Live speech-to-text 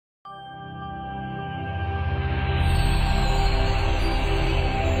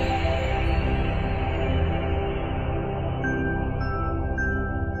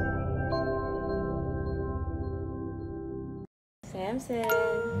Samson.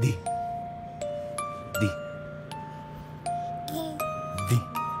 D. D. D.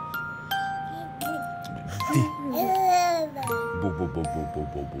 D. Bo bo bo bo bo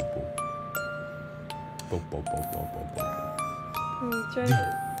bo bo bo. Bo bo bo bo bo bo. Try to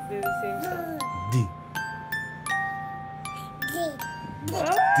do the same sound. D. D.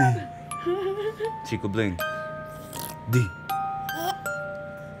 Chico Bling. D.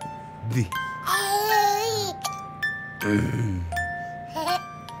 D.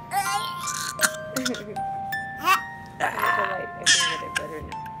 I can get it better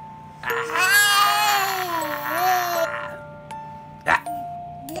now.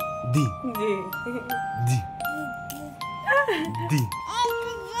 D. D. D. D.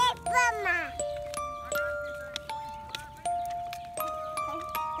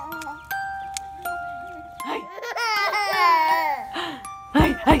 Hi.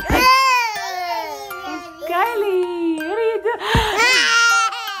 Kylie, what are you doing?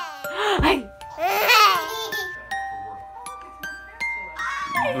 Hi.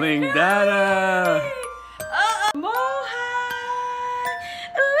 Bling Dada.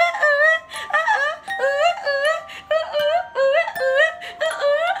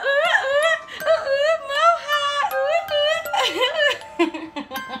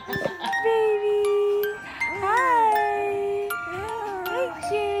 Hi, baby. Hi.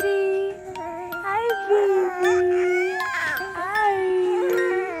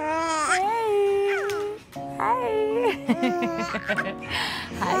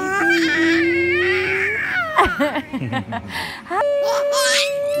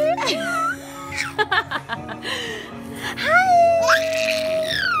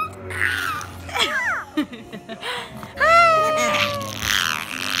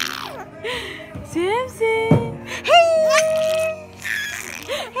 Samson. Hey.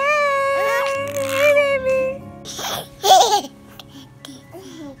 Hey, baby.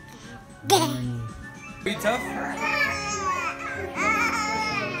 Are you tough?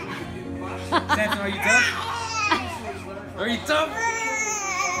 Samson, are you tough? Are you tough?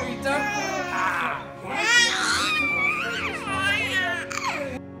 Are you tough?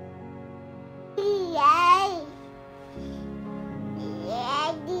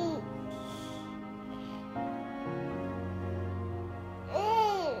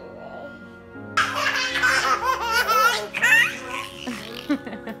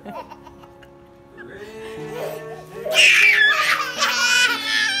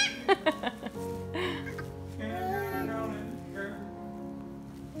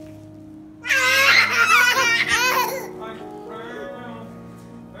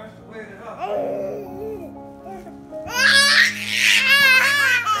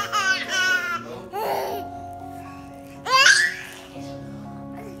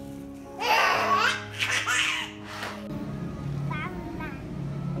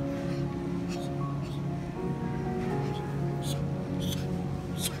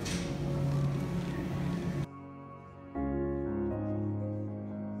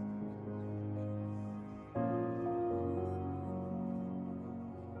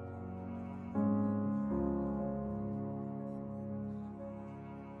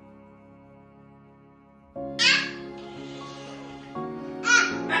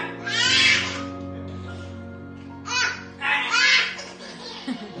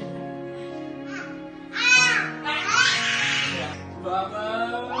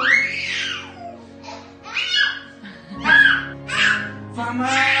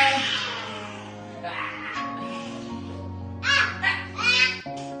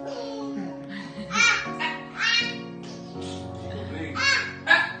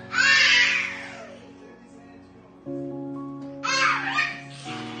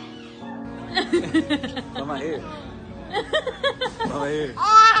 Mama here. Mama here.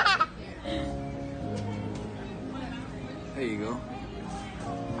 There you go.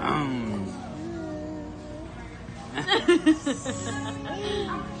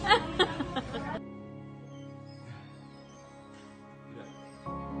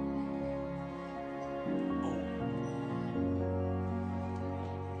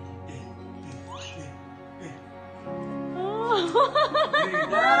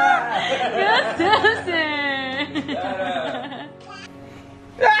 Good Samson.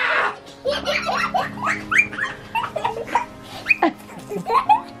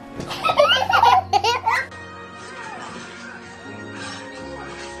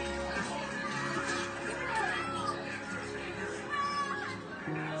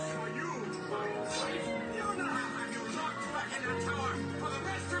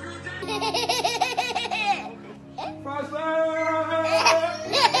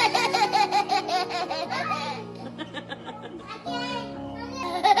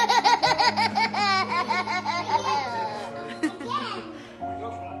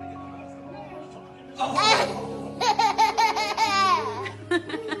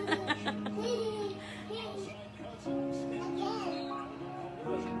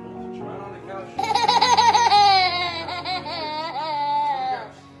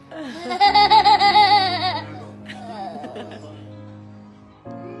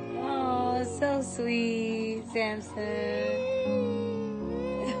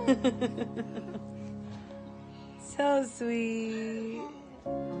 So sweet.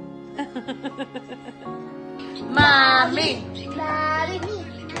 Mami.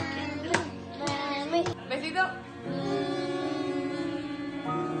 Besito.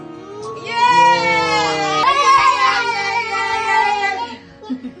 Yeah!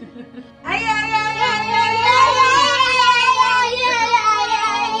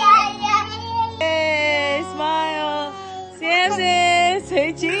 Hey, smile. Samson, say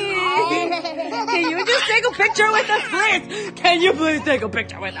cheese. Can you just take a picture with us, please? Can you please take a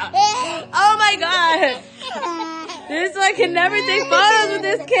picture with us? Oh my God. This one can never take photos with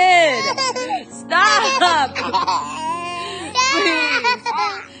this kid. Stop. Please.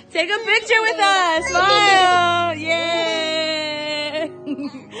 Take a picture with us. Smile. Yay.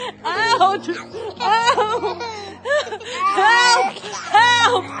 Ouch. Ow. Help.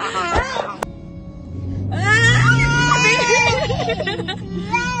 Help.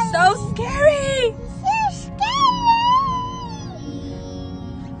 So scary. So scary.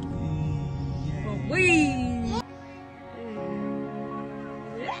 Wee.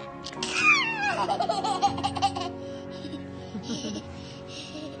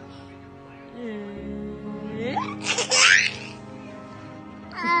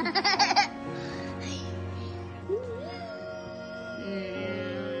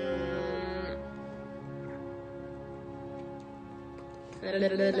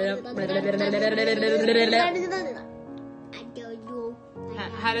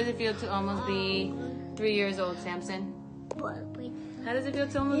 How does it feel to almost be 3 years old, Samson? How does it feel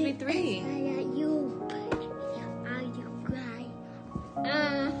to almost be 3?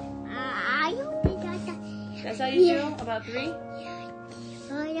 That's how you feel about 3?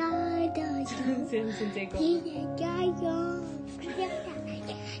 Samson, take off.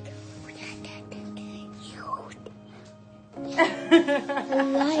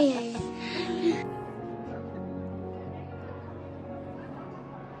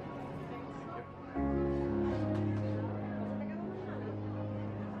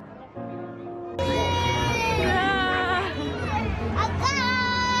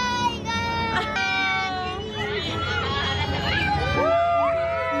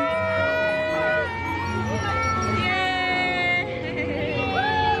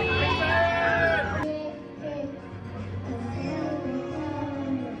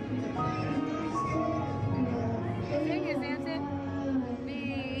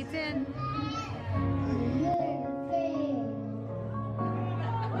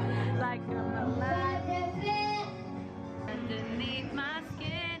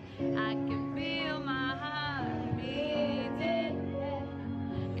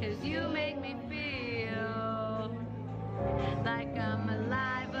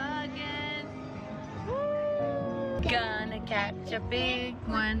 Gonna catch a big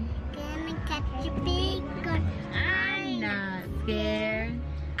one. Gonna catch a big one. I'm not scared.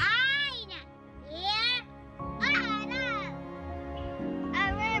 I'm not scared. I'm not.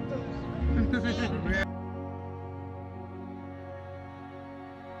 I'm rebel.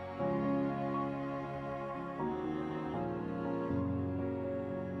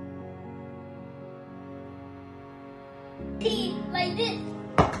 Like this.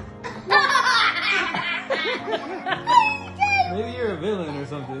 Maybe you're a villain or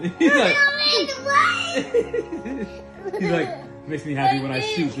something. He's like, he's like, makes me happy when I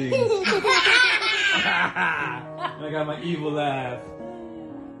shoot things. And I got my evil laugh.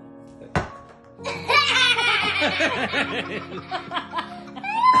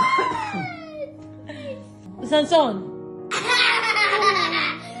 Samson.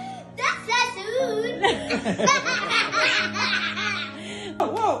 That's Samson. Whoa,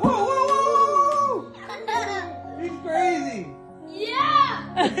 whoa, whoa, whoa, whoa! He's crazy.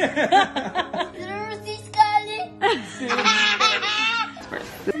 Yeah. Lucy Scarlet.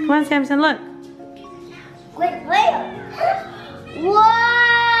 Come on, Samson, look. Wait, wait. Wow!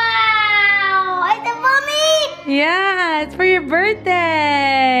 It's a mommy. Yeah, it's for your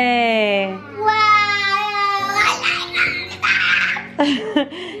birthday. Wow! I like that.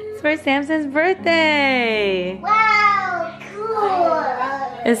 It's for Samson's birthday. Wow! Cool.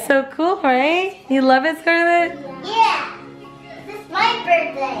 It's so cool, right? You love it, Scarlett? Yeah. This is my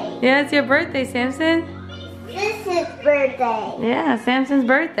birthday. Yeah, it's your birthday, Samson. This is birthday. Yeah, Samson's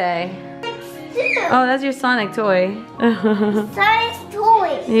birthday. Two. Oh, that's your Sonic toy. Science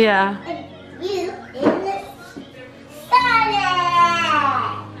toys. Yeah. And you in the Sonic.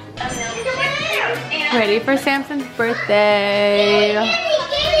 Ready for Samson's birthday. Give me.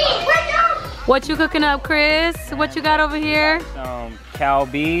 What's up? What you cooking up, Chris? What you got over here? Cow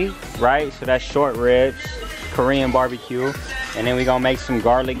beef, right? So that's short ribs. Korean barbecue. And then we gonna make some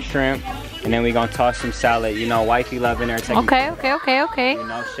garlic shrimp. And then we gonna toss some salad. You know, wifey loving her. Okay. You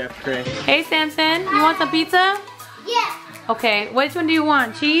know, Chef Chris. Hey, Samson, you want some pizza? Yeah. Okay, which one do you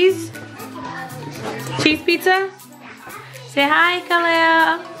want? Cheese? Cheese pizza? Say hi,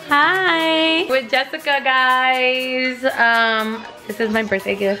 Khalil. Hi. With Jessica, guys. This is my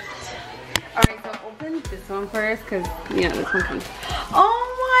birthday gift. Alright, so open this one first, because, you know, this one comes. Oh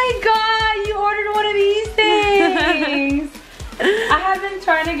my god, you ordered one of these things. I have been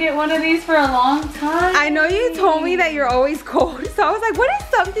trying to get one of these for a long time. I know you told me that you're always cold, so I was like, what is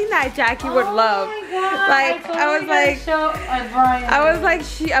something that Jackie would love? Oh my god. Like, I was like,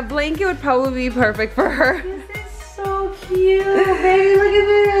 a blanket would probably be perfect for her. This is so cute, baby. Look at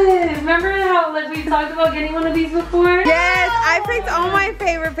this. Remember how we talked about getting one of these before? Yes, I picked all my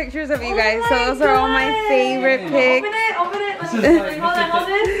favorite pictures of you guys, so those are all my favorite pics. Open it. Hold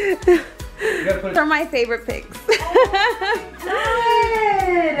it. Those are my favorite pics. Good.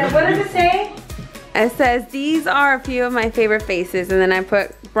 What does it say? It says, these are a few of my favorite faces, and then I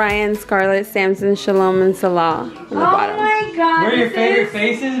put Brian, Scarlett, Samson, Shalom, and Salah on the bottom. Oh my god. Where are your favorite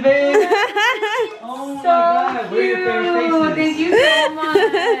faces, babe? Oh my god, where are your favorite faces? Thank you so much.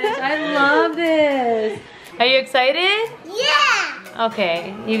 I love this. Are you excited? Yeah.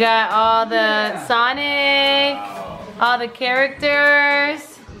 Okay, you got all the Sonic, all the characters.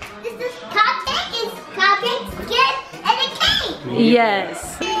 This is cupcake, skin, and a cake.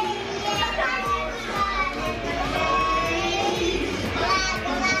 Yes.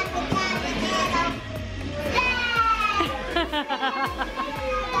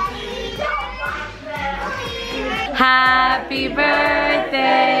 Happy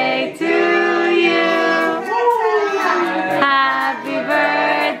birthday to you. Happy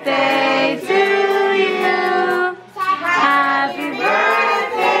birthday to you. Happy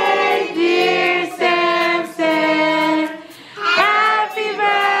birthday, dear Samson. Happy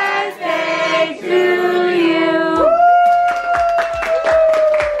birthday to you.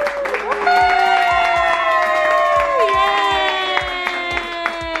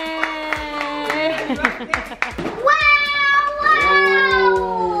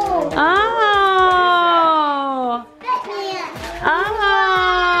 Oh. Oh.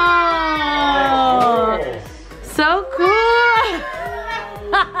 So cool.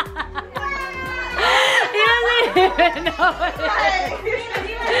 He doesn't even know what it is.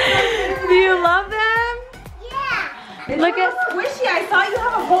 Do you love them? Yeah. Look at Squishy, I saw you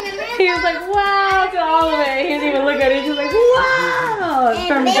have a whole... he was like, wow, to all of it. He didn't even look at it. He was like, wow. It's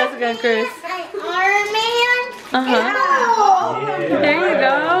from Jessica and Chris. Iron Man. Uh-huh. There you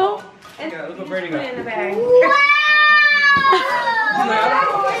go. Yeah, look what Brady got. Wow.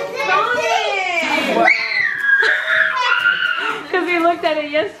 Because he looked at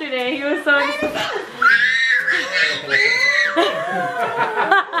it yesterday. He was so excited.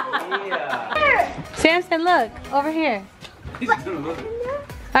 Samson, look. Over here.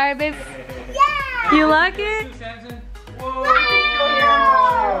 Alright, babe. Yeah. You like it?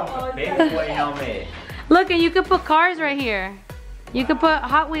 Baby boy helmet. Look, and you could put cars right here. You could put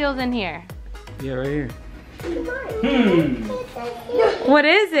Hot Wheels in here. Yeah, right here. What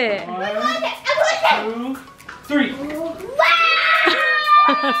is it? 1, 2, 3.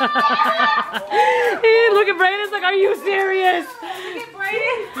 Hey, look at Brayden's like, are you serious? Look at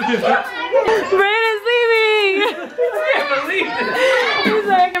Brayden. Brayden's leaving. I can't believe it. He's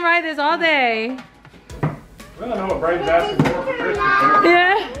like, I can ride this all day. I don't know what Braden's asking for Christmas.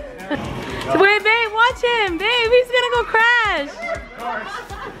 Yeah. Wait, babe, watch him. Babe, he's gonna go crash.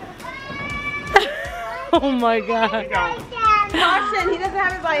 Oh my god. Caution, he doesn't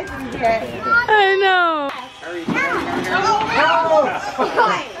have his license yet. I know.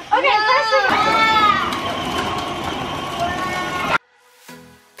 Okay, first